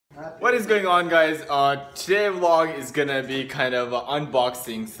What is going on, guys? Today vlog is gonna be kind of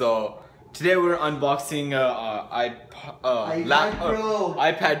unboxing. So today we're unboxing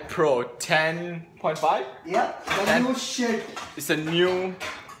iPad Pro 10.5. Yeah, the new shit. It's a new.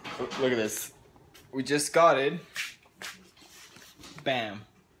 Look at this. We just got it. Bam.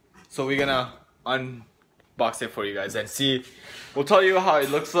 So we're gonna unbox it for you guys and see. We'll tell you how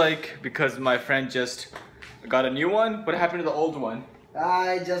it looks like because my friend just got a new one. What happened to the old one?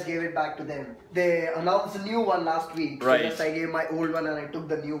 I just gave it back to them. They announced a new one last week. Right. So just I gave my old one and I took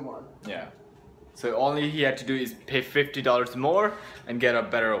the new one. Yeah. So all he had to do is pay $50 more and get a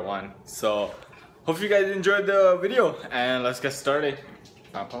better one. So hope you guys enjoyed the video and let's get started.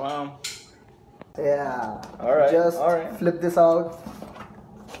 Yeah. Alright. Just flip this out.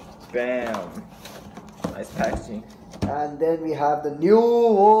 Bam. Nice packaging. And then we have the new.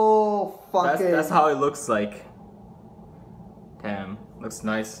 Oh, fucking. That's how it looks like. Damn, looks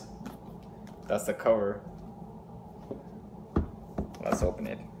nice. That's the cover. Let's open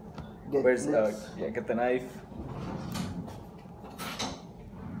it. Where's yeah, get the knife.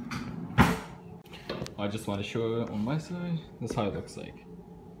 I just want to show it on my side. That's how it looks like.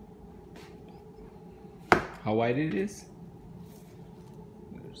 How wide it is?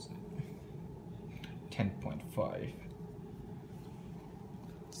 10.5.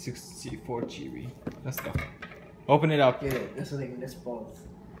 64 GB. Let's go. Open it up. Yeah, that's the thing. Let's pause.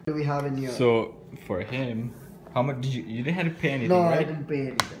 What do we have in here? So for him, how much did you didn't have to pay anything, no, right? I didn't pay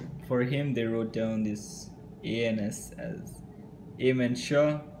anything. For him, they wrote down this ANS as Amen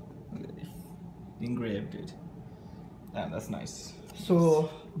Shah. Engraved it. Damn, that's nice. So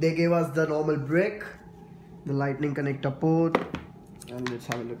they gave us the normal brick, the lightning connector port, and let's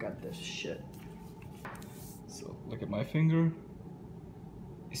have a look at this shit. So look at my finger.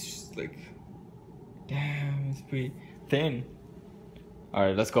 It's just like, damn, it's pretty thin. All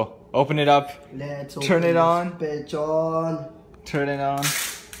right, let's go. Open it up. Let's turn it on. Bitch on. Turn it on.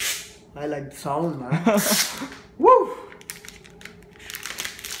 I like the sound, man. Woo!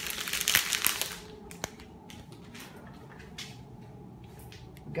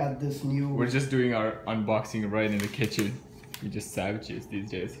 Got this new. We're just doing our unboxing right in the kitchen. We're just savages these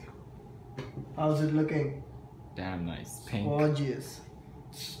days. How's it looking? Damn nice. Pink. Gorgeous.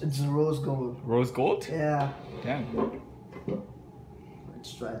 It's rose gold. Rose gold? Yeah. Damn.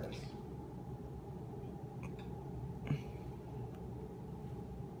 Let's try this.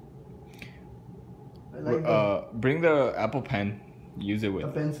 I like bring the Apple Pen. Use it with. a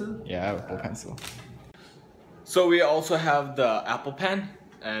pencil? Yeah, Apple Pencil. So we also have the Apple Pen,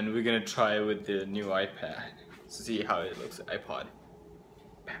 and we're gonna try with the new iPad. See how it looks. iPod.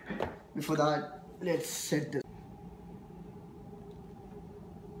 Before that, let's set this.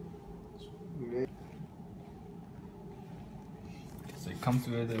 So it comes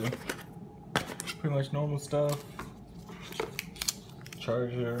with pretty much normal stuff.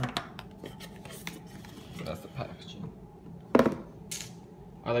 Charger. So that's the packaging.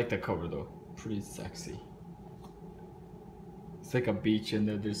 I like the cover though. Pretty sexy. It's like a beach and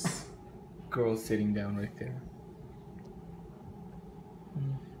there's this girl sitting down right there.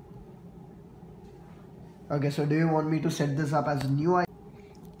 Okay, so do you want me to set this up as a new iPad?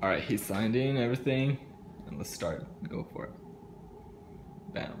 Alright, he signed in everything. And let's start. Go for it.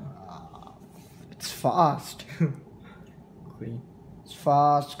 Bam. It's fast. Clean. It's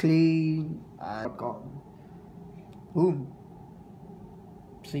fast, clean, and gone. Boom.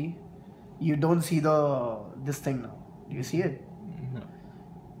 See? You don't see this thing now. Do you see it? No.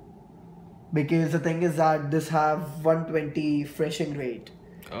 Because the thing is that this have 120 refreshing rate.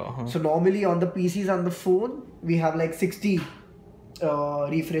 So normally on the PCs and the phone we have like 60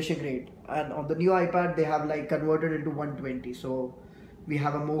 refreshing rate, and on the new iPad they have like converted into 120. So we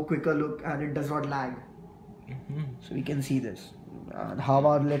have a more quicker look and it does not lag. So we can see this. And how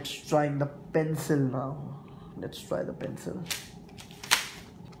about let's try the pencil now. Let's try the pencil.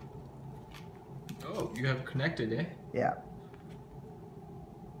 Oh, you have connected, eh? Yeah.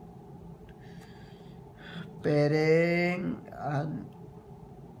 Pairing and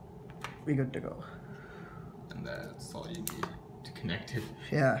we're good to go. And that's all you need to connect it.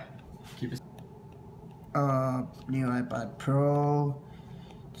 Yeah. Keep it. New iPad Pro.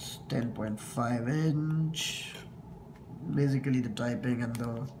 It's 10.5 inch. Basically the typing and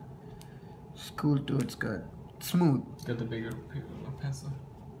the school too, it's good. It's smooth. It's got the bigger pencil.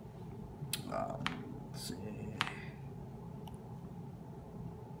 Let's see.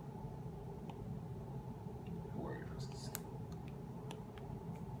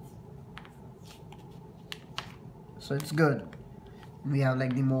 So it's good. We have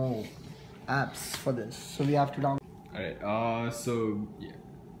like the more apps for this, so we have to download. Alright, so yeah.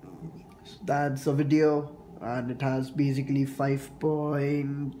 That's a video, and it has basically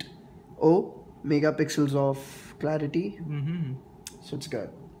 5.0 megapixels of clarity. So it's good.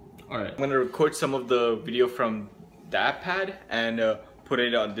 Alright, I'm gonna record some of the video from the iPad and put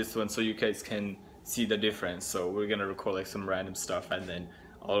it on this one so you guys can see the difference. So we're gonna record like some random stuff and then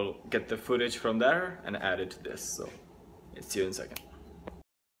I'll get the footage from there and add it to this. So see you in a second.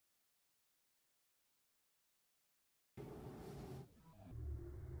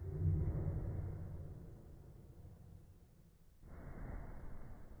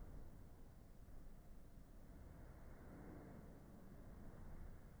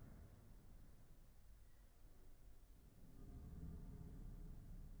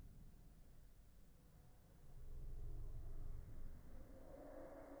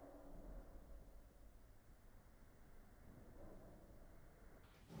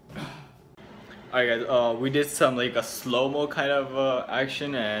 Alright guys, we did some like a slow-mo kind of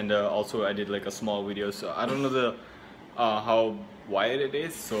action, and also I did like a small video, so I don't know the how wide it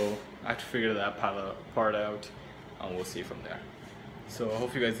is, so I have to figure that part out and we'll see from there. So I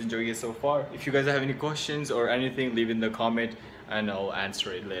hope you guys enjoy it so far. If you guys have any questions or anything, leave in the comment and I'll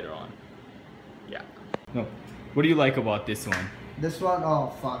answer it later on. Yeah. No. What do you like about this one? This one,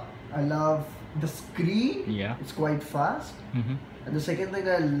 oh fuck. I love the screen. Yeah. It's quite fast. And the second thing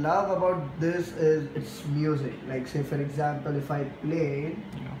I love about this is its music. Like say for example, if I played,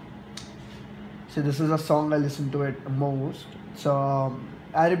 so this is a song I listen to it most. It's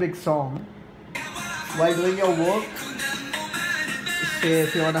Arabic song. While doing your work, say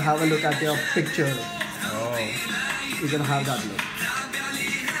if you want to have a look at your picture, you can have that look.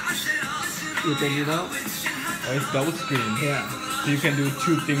 You can, oh, it's double screen. Yeah. So you can do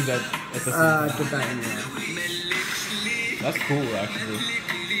two things at the same time. At the time, yeah. That's cool, actually.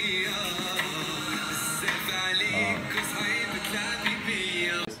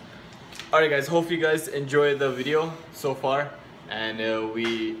 Alright guys, hope you guys enjoyed the video so far, and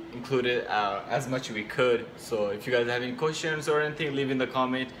we included as much as we could. So if you guys have any questions or anything, leave in the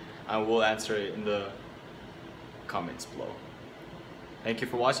comment and we'll answer it in the comments below. Thank you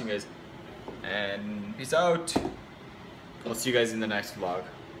for watching guys, and peace out. I'll see you guys in the next vlog.